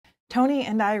Tony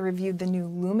and I reviewed the new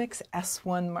Lumix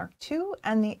S1 Mark II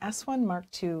and the S1 Mark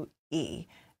II-E,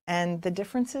 and the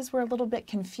differences were a little bit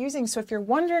confusing. So if you're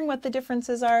wondering what the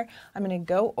differences are, I'm going to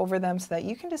go over them so that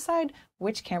you can decide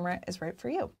which camera is right for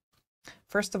you.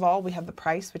 First of all, we have the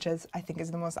price, which I think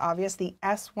is the most obvious. The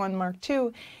S1 Mark II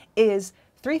is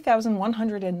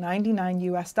 $3,199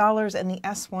 US, and the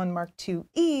S1 Mark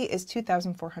II-E is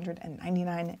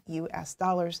 $2,499 US.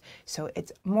 So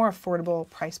it's more affordable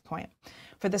price point.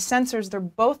 For the sensors, they're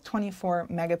both 24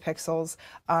 megapixels.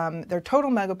 Their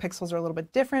total megapixels are a little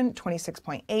bit different,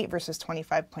 26.8 versus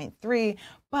 25.3,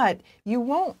 but you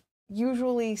won't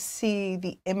usually see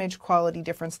the image quality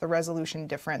difference, the resolution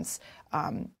difference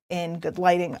in good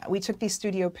lighting. We took these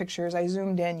studio pictures, I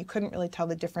zoomed in, you couldn't really tell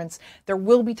the difference. There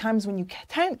will be times when you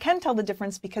can tell the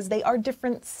difference because they are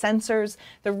different sensors,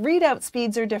 the readout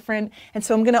speeds are different, and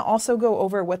so I'm going to also go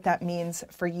over what that means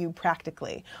for you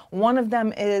practically. One of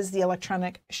them is the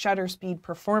electronic shutter speed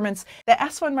performance. The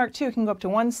S1 Mark II can go up to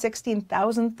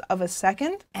 1/16,000th of a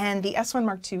second, and the S1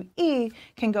 Mark II-E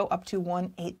can go up to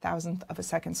 1/8,000th of a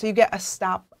second. So you get a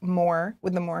stop more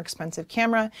with the more expensive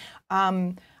camera.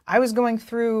 I was going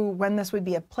through when this would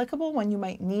be applicable, when you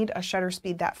might need a shutter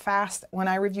speed that fast. When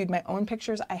I reviewed my own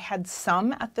pictures, I had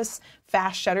some at this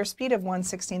fast shutter speed of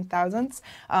 1/16,000th,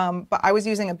 but I was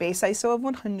using a base ISO of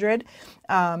 100,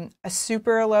 a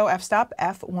super low f-stop,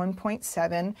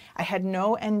 f1.7. I had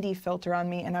no ND filter on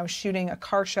me, and I was shooting a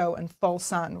car show in full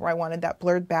sun where I wanted that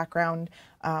blurred background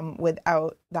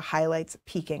without the highlights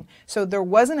peaking. So there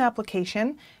was an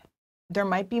application. There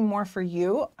might be more for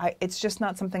you. It's just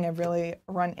not something I've really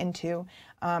run into.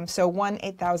 So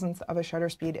 1/8,000th of a shutter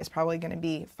speed is probably going to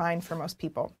be fine for most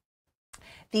people.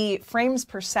 The frames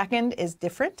per second is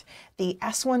different. The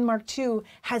S1 Mark II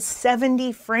has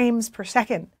 70 frames per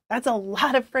second. That's a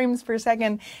lot of frames per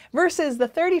second versus the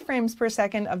 30 frames per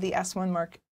second of the S1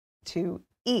 Mark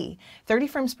II-E. 30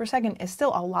 frames per second is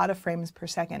still a lot of frames per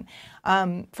second.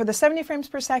 For the 70 frames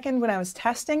per second, when I was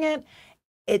testing it,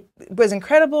 it was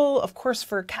incredible, of course,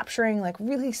 for capturing like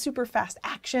really super fast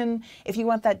action. If you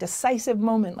want that decisive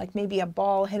moment, like maybe a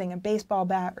ball hitting a baseball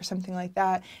bat or something like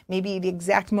that, maybe the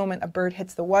exact moment a bird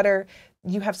hits the water,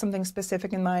 you have something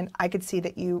specific in mind, I could see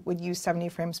that you would use 70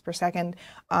 frames per second.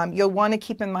 You'll want to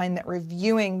keep in mind that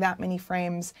reviewing that many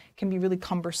frames can be really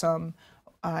cumbersome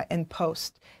in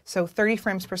post. So 30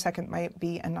 frames per second might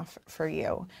be enough for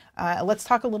you. Let's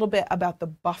talk a little bit about the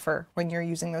buffer when you're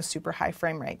using those super high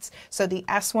frame rates. So the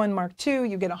S1 Mark II,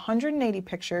 you get 180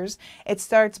 pictures. It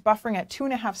starts buffering at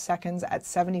 2.5 seconds at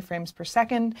 70 frames per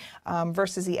second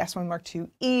versus the S1 Mark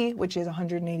II-E, which is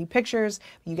 180 pictures.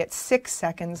 You get 6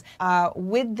 seconds.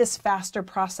 With this faster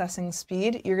processing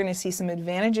speed, you're going to see some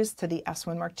advantages to the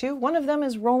S1 Mark II. One of them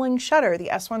is rolling shutter. The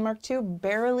S1 Mark II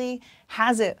barely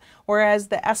has it, whereas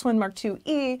the S1 Mark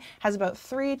II-E has about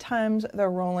 3 times the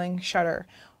rolling shutter.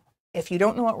 If you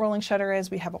don't know what rolling shutter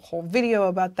is, we have a whole video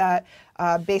about that.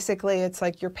 Basically, it's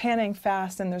like you're panning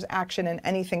fast and there's action, and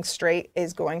anything straight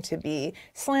is going to be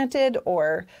slanted,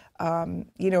 or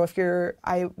if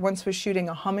I once was shooting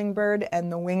a hummingbird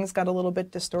and the wings got a little bit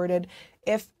distorted.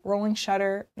 If rolling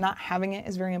shutter, not having it,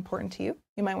 is very important to you,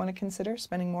 you might want to consider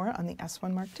spending more on the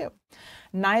S1 Mark II.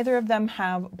 Neither of them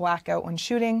have blackout when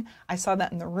shooting. I saw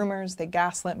that in the rumors. They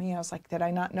gaslit me. I was like, did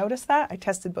I not notice that? I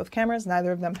tested both cameras.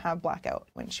 Neither of them have blackout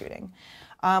when shooting.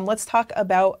 Let's talk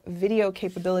about video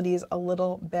capabilities a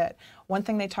little bit. One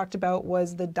thing they talked about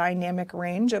was the dynamic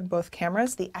range of both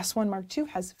cameras. The S1 Mark II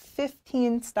has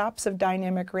 15 stops of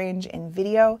dynamic range in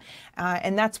video,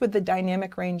 and that's with the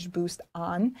dynamic range boost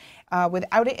on.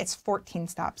 Without it, it's 14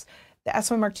 stops. The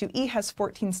S1 Mark II-E has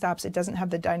 14 stops. It doesn't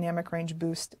have the dynamic range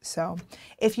boost. So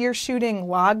if you're shooting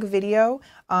log video,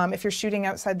 if you're shooting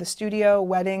outside the studio,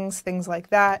 weddings, things like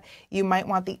that, you might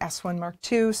want the S1 Mark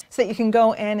II so that you can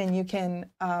go in and you can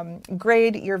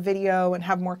grade your video and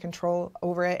have more control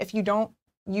over it. If you don't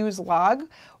use log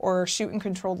or shoot in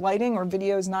controlled lighting, or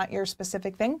video is not your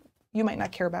specific thing, you might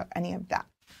not care about any of that.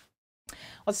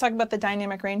 Let's talk about the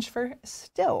dynamic range for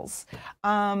stills.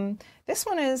 This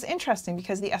one is interesting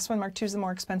because the S1 Mark II is the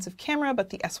more expensive camera, but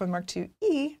the S1 Mark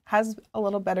II-E has a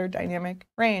little better dynamic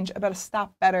range, about a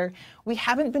stop better. We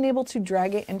haven't been able to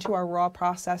drag it into our raw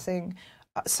processing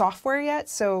software yet,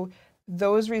 so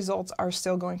those results are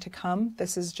still going to come.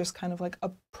 This is just kind of like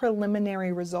a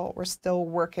preliminary result. We're still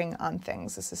working on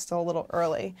things. This is still a little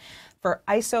early. For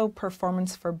ISO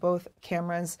performance for both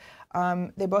cameras,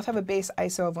 they both have a base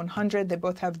ISO of 100. They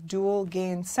both have dual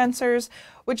gain sensors,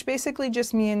 which basically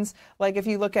just means, like if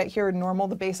you look at here normal,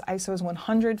 the base ISO is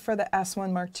 100 for the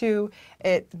S1 Mark II.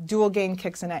 Dual gain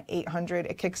kicks in at 800.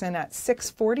 It kicks in at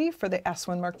 640 for the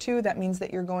S1 Mark II. That means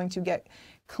that you're going to get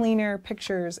cleaner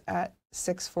pictures at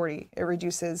 640. It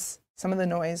reduces some of the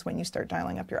noise when you start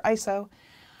dialing up your ISO.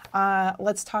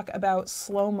 Let's talk about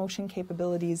slow motion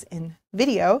capabilities in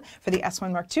video. For the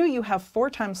S1 Mark II, you have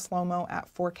 4x slow-mo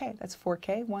at 4K. That's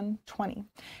 4K 120.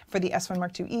 For the S1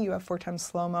 Mark IIe, you have 4x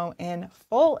slow-mo in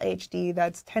full HD.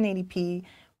 That's 1080p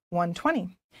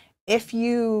 120. If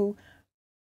you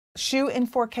shoot in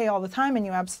 4K all the time and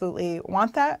you absolutely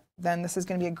want that, then this is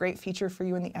going to be a great feature for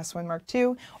you in the S1 Mark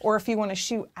II. Or if you want to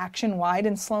shoot action wide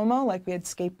in slow-mo, like we had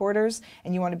skateboarders,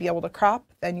 and you want to be able to crop,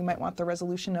 then you might want the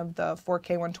resolution of the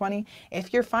 4K 120.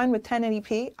 If you're fine with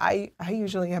 1080p, I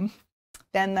usually am,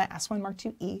 then the S1 Mark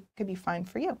IIe could be fine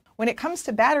for you. When it comes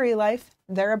to battery life,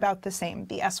 they're about the same.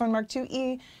 The S1 Mark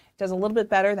IIe does a little bit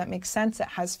better. That makes sense. It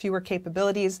has fewer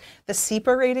capabilities. The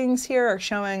SEPA ratings here are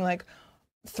showing like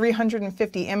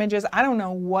 350 images. I don't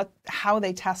know how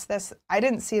they test this. I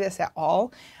didn't see this at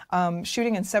all.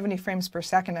 Shooting in 70 frames per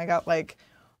second, I got like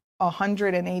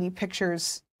 180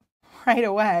 pictures right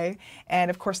away.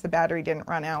 And of course the battery didn't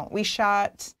run out. We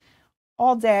shot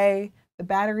all day. The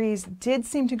batteries did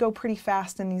seem to go pretty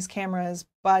fast in these cameras,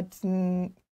 but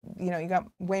you got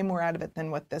way more out of it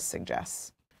than what this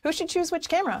suggests. Who should choose which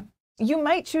camera? You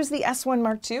might choose the S1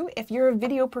 Mark II. If you're a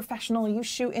video professional, you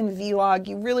shoot in vlog,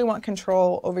 you really want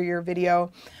control over your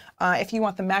video. If you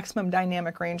want the maximum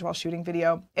dynamic range while shooting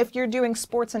video. If you're doing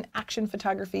sports and action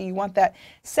photography, you want that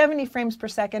 70 frames per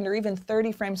second or even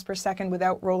 30 frames per second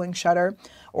without rolling shutter,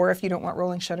 or if you don't want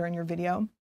rolling shutter in your video.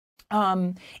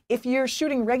 If you're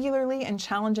shooting regularly in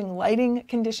challenging lighting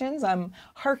conditions, I'm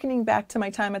hearkening back to my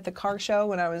time at the car show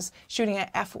when I was shooting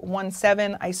at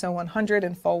f1.7 ISO 100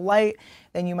 in full light.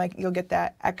 Then you'll get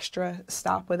that extra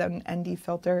stop without an ND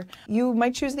filter. You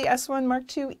might choose the S1 Mark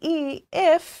IIe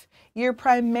if you're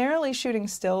primarily shooting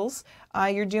stills.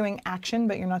 You're doing action,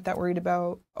 but you're not that worried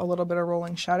about a little bit of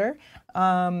rolling shutter.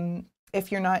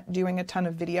 If you're not doing a ton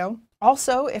of video.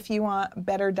 Also, if you want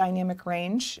better dynamic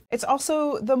range, it's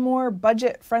also the more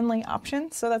budget-friendly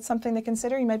option, so that's something to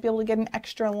consider. You might be able to get an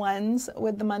extra lens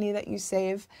with the money that you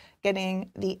save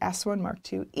getting the S1 Mark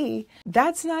IIe.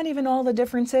 That's not even all the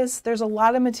differences. There's a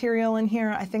lot of material in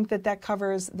here. I think that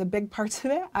covers the big parts of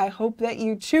it. I hope that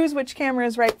you choose which camera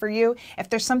is right for you.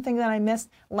 If there's something that I missed,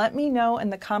 let me know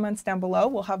in the comments down below.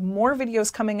 We'll have more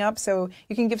videos coming up, so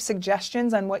you can give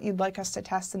suggestions on what you'd like us to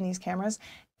test in these cameras.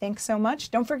 Thanks so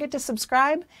much. Don't forget to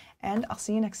subscribe, and I'll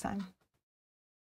see you next time.